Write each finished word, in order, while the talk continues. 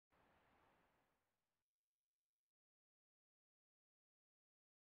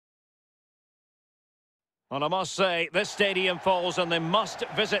Well, I must say, this stadium falls in the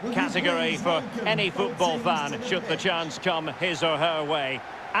must-visit category for any football fan, should the chance come his or her way.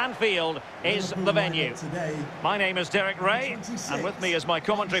 Anfield is the venue. My name is Derek Ray, and with me is my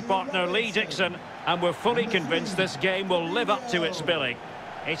commentary partner Lee Dixon, and we're fully convinced this game will live up to its billing.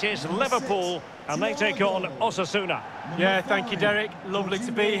 It is Liverpool, and they take on Osasuna. Yeah, thank you, Derek. Lovely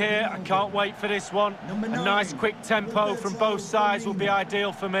to be here. I can't wait for this one. A nice quick tempo from both sides will be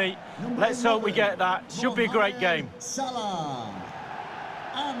ideal for me. Let's hope we get that. Should be a great game. Salah.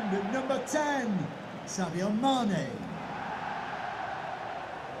 And number 10, Sadio Mané.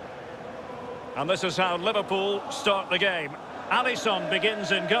 And this is how Liverpool start the game. Alisson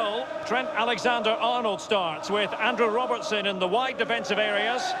begins in goal. Trent Alexander-Arnold starts with Andrew Robertson in the wide defensive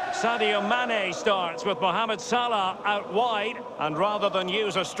areas. Sadio Mané starts with Mohamed Salah out wide. And rather than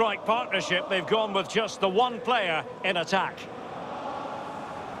use a strike partnership, they've gone with just the one player in attack.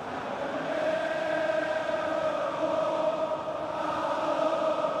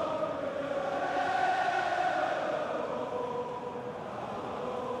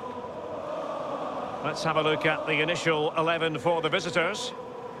 Let's have a look at the initial 11 for the visitors.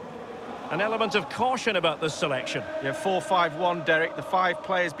 An element of caution about this selection. Yeah, 4-5-1, Derek. The 5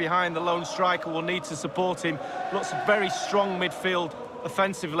 players behind the lone striker will need to support him. Lots of very strong midfield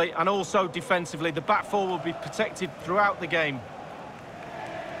offensively and also defensively. The back four will be protected throughout the game.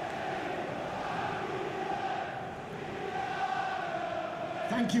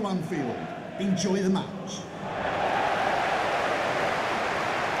 Thank you, Anfield. Enjoy the match.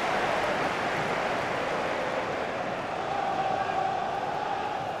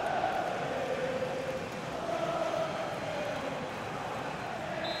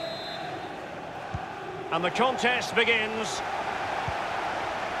 And the contest begins.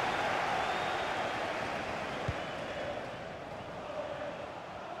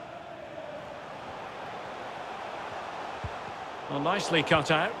 Well, nicely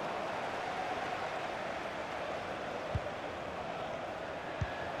cut out.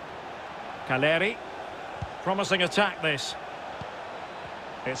 Caleri. Promising attack, this.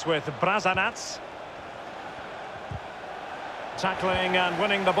 It's with Brazanats. Tackling and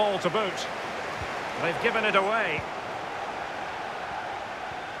winning the ball to boot. They've given it away.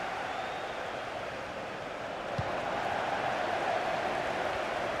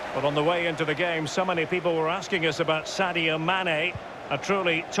 But on the way into the game, so many people were asking us about Sadio Mané, a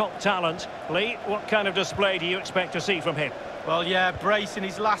truly top talent. Lee, what kind of display do you expect to see from him? Well, yeah, brace in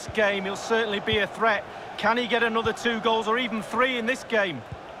his last game. He'll certainly be a threat. Can he get another 2 goals or even 3 in this game?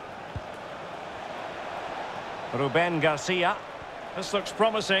 Rubén García. This looks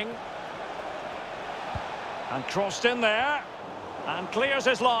promising. And crossed in there, and clears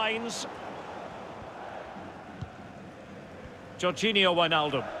his lines. Jorginho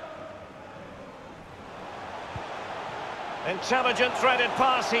Wijnaldum. Intelligent threaded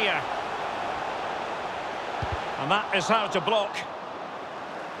pass here. And that is how to block.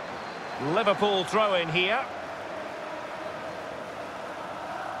 Liverpool throw in here.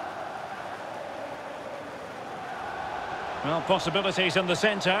 Well, possibilities in the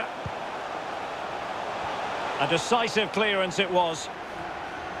centre. A decisive clearance it was.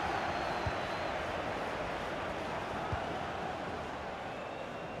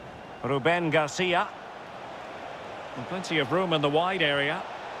 Rubén García. And plenty of room in the wide area.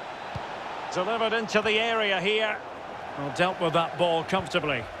 Delivered into the area here. Well, dealt with that ball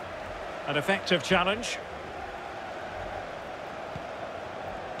comfortably. An effective challenge.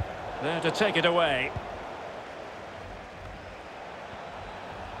 There to take it away.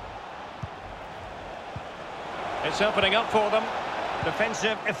 It's opening up for them.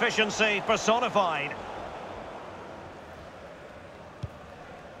 Defensive efficiency personified.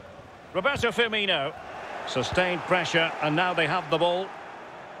 Roberto Firmino. Sustained pressure, and now they have the ball.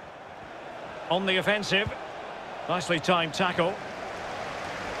 On the offensive. Nicely timed tackle.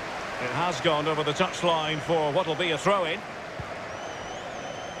 It has gone over the touchline for what will be a throw-in.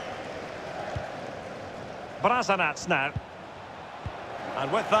 Brazanats now.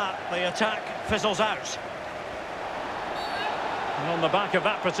 And with that, the attack fizzles out. And on the back of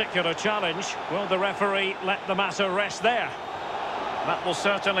that particular challenge, will the referee let the matter rest there? That will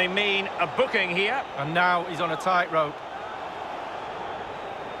certainly mean a booking here. And now he's on a tightrope.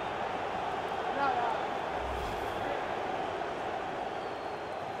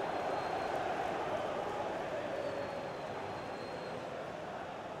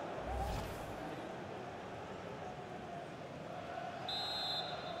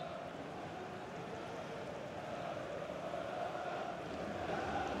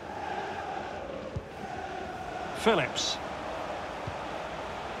 Phillips.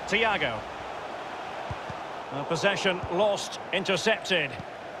 Thiago. Possession lost, intercepted.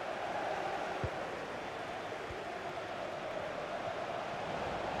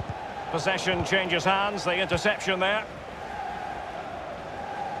 Possession changes hands, the interception there.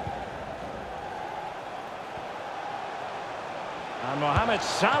 And Mohamed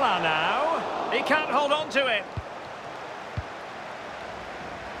Salah now. He can't hold on to it.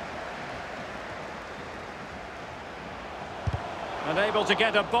 And able to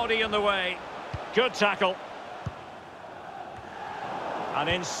get a body in the way. Good tackle. An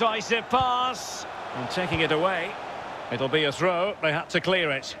incisive pass. And taking it away. It'll be a throw. They had to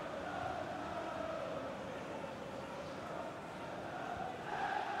clear it.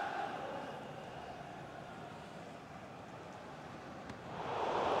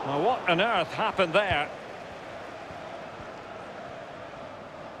 Now, what on earth happened there?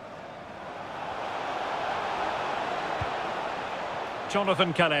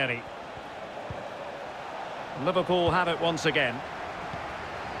 Jonathan Caleri. Liverpool have it once again.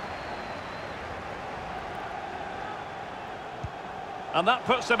 And that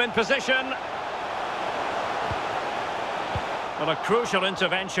puts them in position. Well, a crucial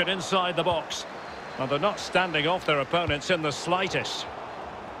intervention inside the box. And they're not standing off their opponents in the slightest.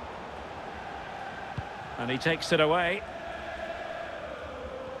 And he takes it away.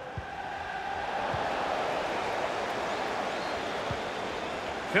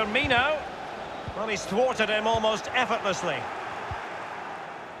 Firmino. Well, he's thwarted him almost effortlessly.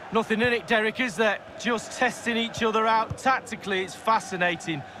 Nothing in it, Derek, is there? Just testing each other out. Tactically, it's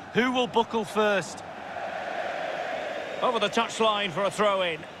fascinating. Who will buckle first? Over the touchline for a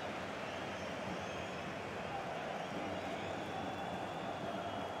throw-in.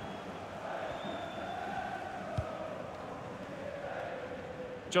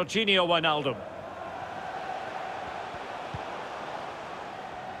 Jorginho Wijnaldum.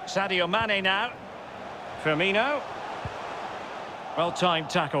 Sadio Mané now. Firmino. Well-timed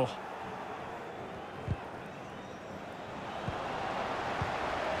tackle.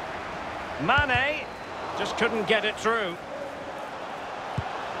 Mané just couldn't get it through.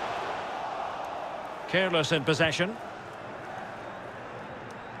 Careless in possession.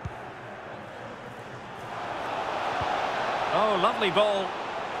 Oh, lovely ball.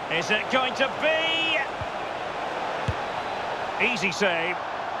 Is it going to be? Easy save.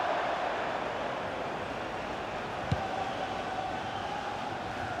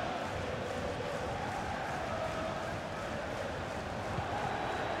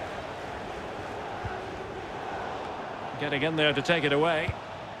 Getting in there to take it away.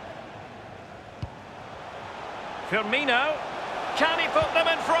 Firmino. Can he put them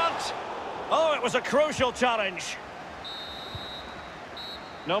in front? Oh, it was a crucial challenge.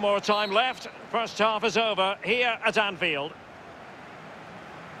 No more time left. First half is over here at Anfield.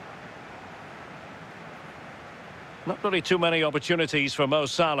 Not really too many opportunities for Mo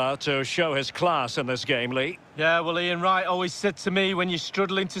Salah to show his class in this game, Lee. Yeah, well, Ian Wright always said to me, when you're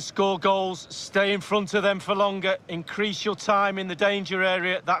struggling to score goals, stay in front of them for longer, increase your time in the danger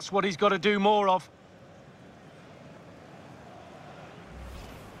area. That's what he's got to do more of.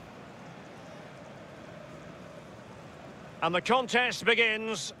 And the contest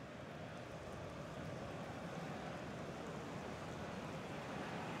begins.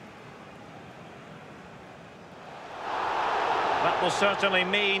 That will certainly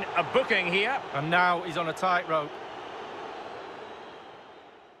mean a booking here. And now he's on a tightrope.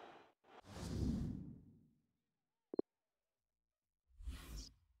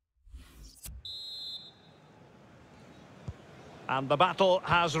 And the battle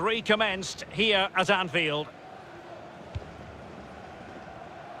has recommenced here at Anfield.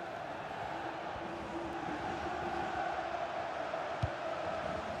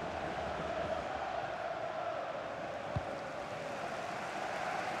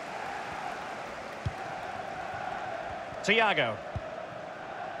 Thiago.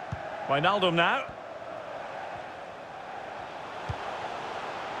 Wijnaldum now.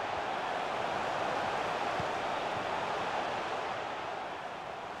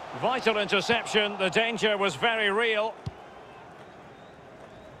 Vital interception. The danger was very real.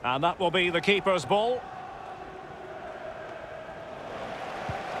 And that will be the keeper's ball.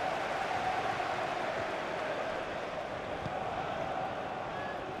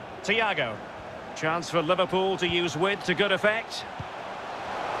 Thiago. Chance for Liverpool to use width to good effect.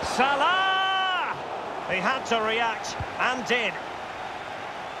 Salah! He had to react, and did.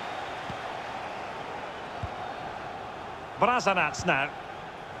 Brazanats now.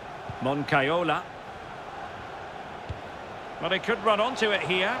 Moncayola. But he could run onto it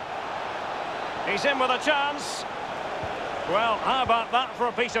here. He's in with a chance. Well, how about that for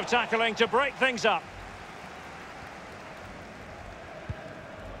a piece of tackling to break things up?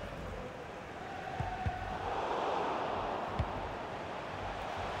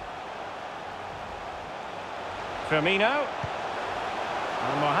 Firmino.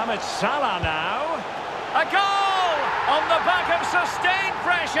 And Mohamed Salah now. A goal! On the back of sustained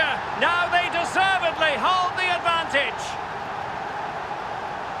pressure. Now they deservedly hold the advantage.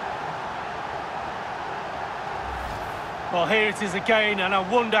 Well, here it is again, and I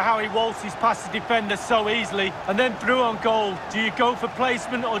wonder how he waltzes past the defender so easily and then through on goal. Do you go for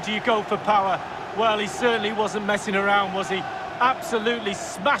placement or do you go for power? Well, he certainly wasn't messing around, was he? Absolutely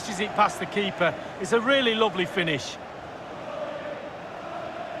smashes it past the keeper. It's a really lovely finish.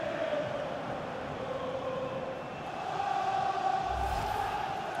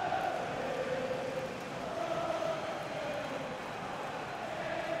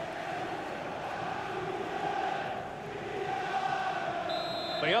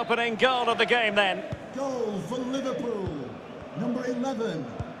 The opening goal of the game then. Goal for Liverpool. Number 11,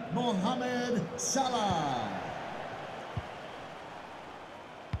 Mohamed Salah.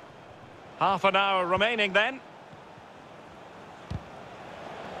 Half an hour remaining then.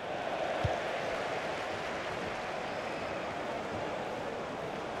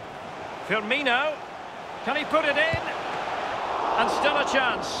 Firmino. Can he put it in? And still a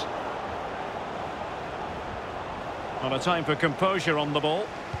chance. Not a time for composure on the ball.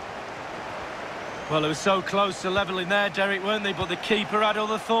 Well, it was so close to levelling there, Derek, weren't they? But the keeper had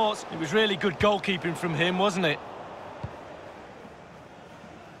other thoughts. It was really good goalkeeping from him, wasn't it?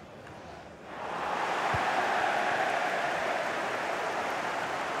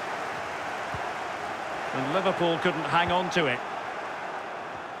 And Liverpool couldn't hang on to it.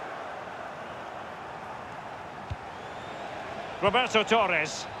 Roberto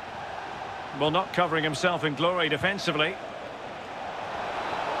Torres. Well, not covering himself in glory defensively.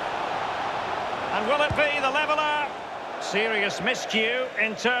 And will it be the leveller? Serious miscue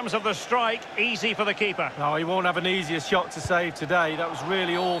in terms of the strike. Easy for the keeper. No, he won't have an easier shot to save today. That was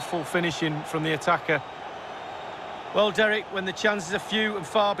really awful finishing from the attacker. Well, Derek, when the chances are few and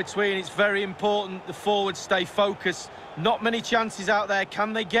far between, it's very important the forwards stay focused. Not many chances out there.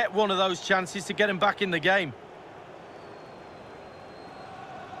 Can they get one of those chances to get them back in the game?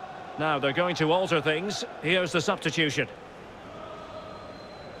 Now they're going to alter things. Here's the substitution.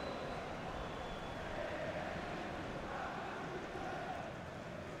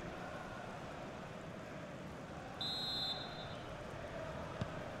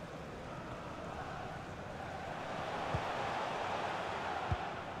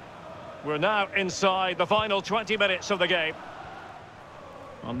 We're now inside the final 20 minutes of the game.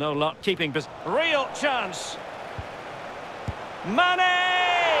 Well, no luck keeping this. Real chance. Mané!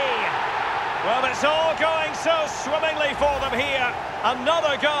 Well, it's all going so swimmingly for them here.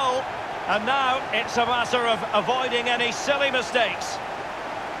 Another goal. And now it's a matter of avoiding any silly mistakes.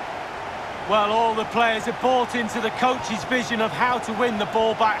 Well, all the players have bought into the coach's vision of how to win the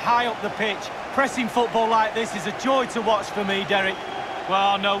ball back high up the pitch. Pressing football like this is a joy to watch for me, Derek.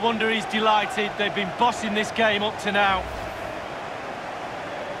 Well, no wonder he's delighted. They've been bossing this game up to now.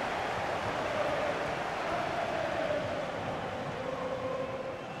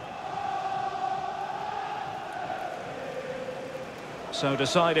 So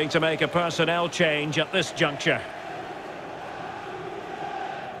deciding to make a personnel change at this juncture.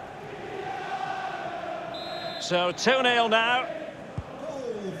 So 2-0 now.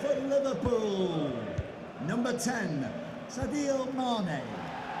 Goal for Liverpool. Number 10, Sadio Mané.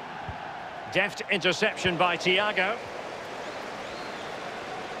 Deft interception by Thiago.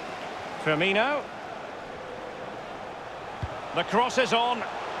 Firmino. The cross is on.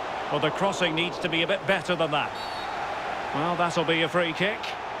 Well, the crossing needs to be a bit better than that. Well, that'll be a free kick.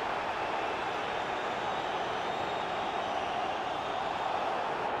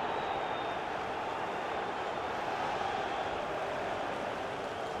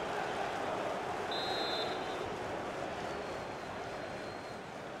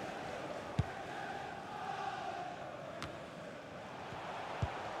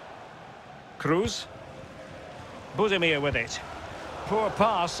 Cruz. Budimir with it. Poor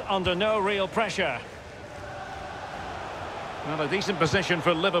pass under no real pressure. Well, a decent position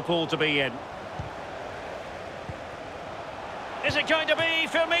for Liverpool to be in. Is it going to be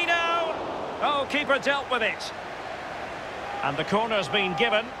Firmino? Oh, keeper dealt with it. And the corner's been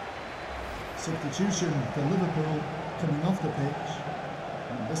given. Substitution for Liverpool coming off the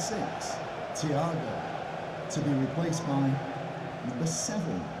pitch. Number 6, Thiago. To be replaced by number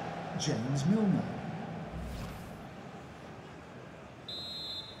 7, James Milner.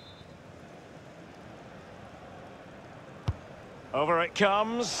 Over it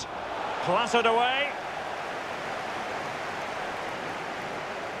comes. Clattered away.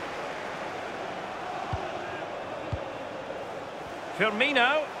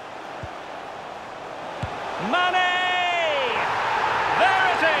 Firmino. Mané! There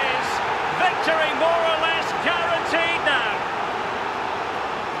it is! Victory more or less guaranteed now.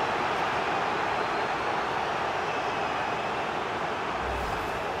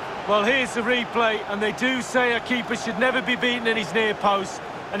 Well, here's the replay, and they do say a keeper should never be beaten in his near post,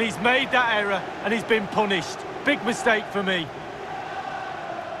 and he's made that error, and he's been punished. Big mistake for me.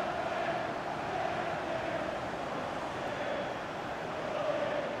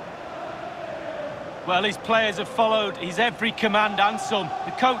 Well, his players have followed his every command and some.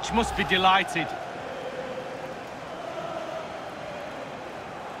 The coach must be delighted.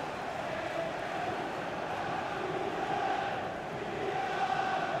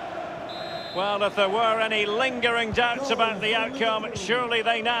 Well, if there were any lingering doubts about the outcome, surely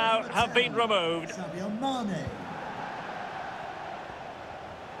they now have been removed. Sadio Mané.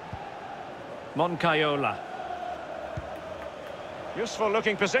 Moncayola. Useful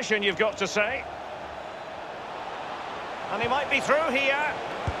looking position, you've got to say. And he might be through here.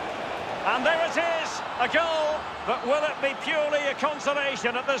 And there it is, a goal. But will it be purely a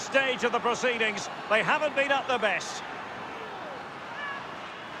consolation at this stage of the proceedings? They haven't been at their best.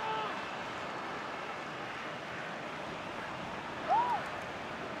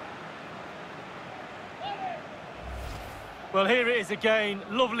 Well, here it is again.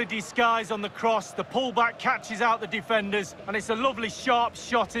 Lovely disguise on the cross. The pullback catches out the defenders, and it's a lovely sharp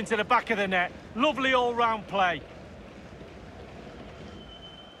shot into the back of the net. Lovely all-round play.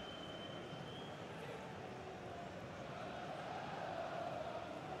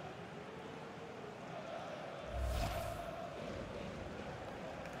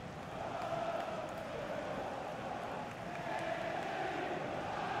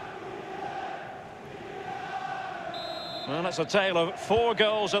 Well, it's a tale of 4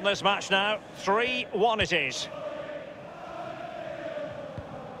 goals in this match now. 3-1 it is.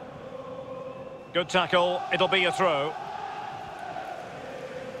 Good tackle. It'll be a throw.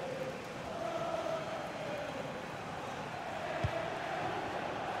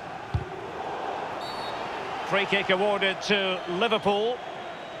 Free kick awarded to Liverpool.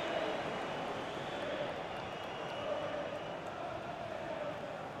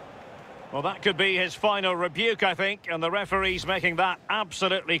 Well, that could be his final rebuke, I think, and the referee's making that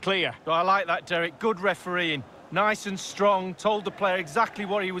absolutely clear. Oh, I like that, Derek. Good refereeing. Nice and strong, told the player exactly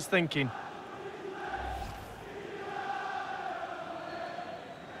what he was thinking.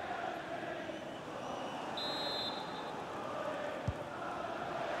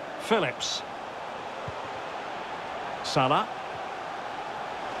 Phillips. Salah.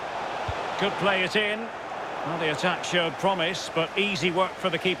 Could play it in. Well, the attack showed promise, but easy work for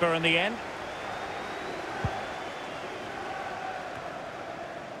the keeper in the end.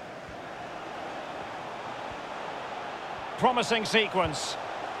 Promising sequence.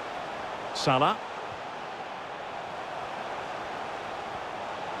 Salah.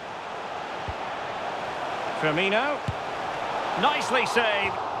 Firmino. Nicely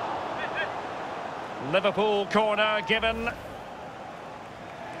saved. Liverpool corner given.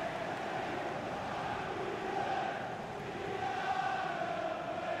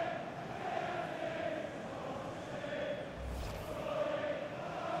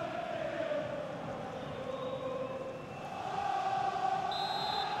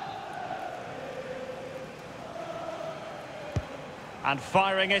 And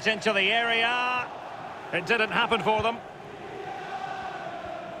firing it into the area. It didn't happen for them.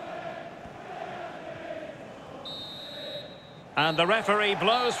 And the referee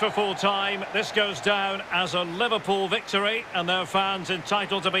blows for full time. This goes down as a Liverpool victory, and their fans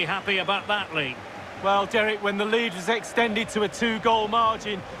entitled to be happy about that lead. Well, Derek, when the lead was extended to a 2-goal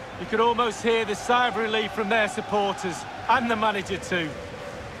margin, you could almost hear the sigh of relief from their supporters, and the manager too.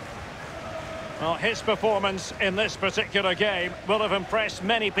 Well, his performance in this particular game will have impressed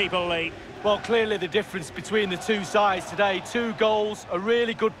many people, Lee. Well, clearly the difference between the two sides today. 2 goals, a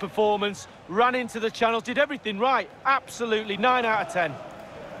really good performance, ran into the channel, did everything right. Absolutely, 9 out of 10.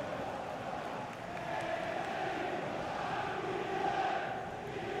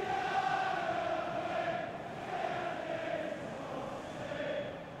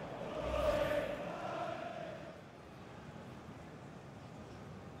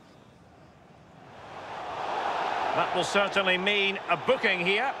 That will certainly mean a booking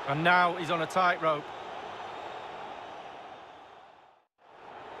here. And now he's on a tightrope.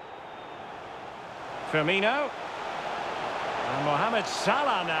 Firmino. And Mohamed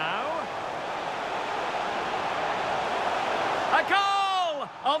Salah now. A goal!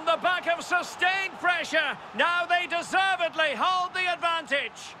 On the back of sustained pressure. Now they deservedly hold the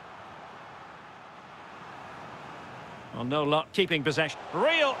advantage. Well, no luck keeping possession.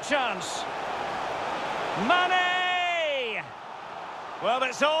 Real chance. Mané! Well,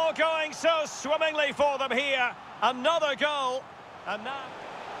 it's all going so swimmingly for them here. Another goal. And now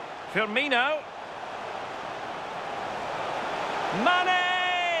Firmino.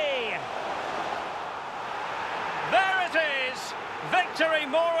 Mané! There it is. Victory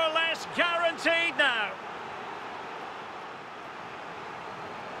more or less guaranteed now.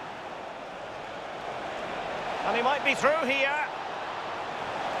 And he might be through here.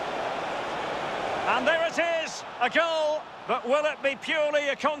 And there it is, a goal. But will it be purely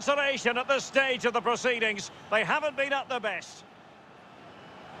a consolation at this stage of the proceedings? They haven't been at their best.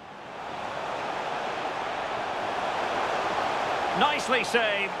 Nicely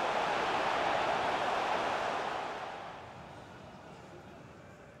saved.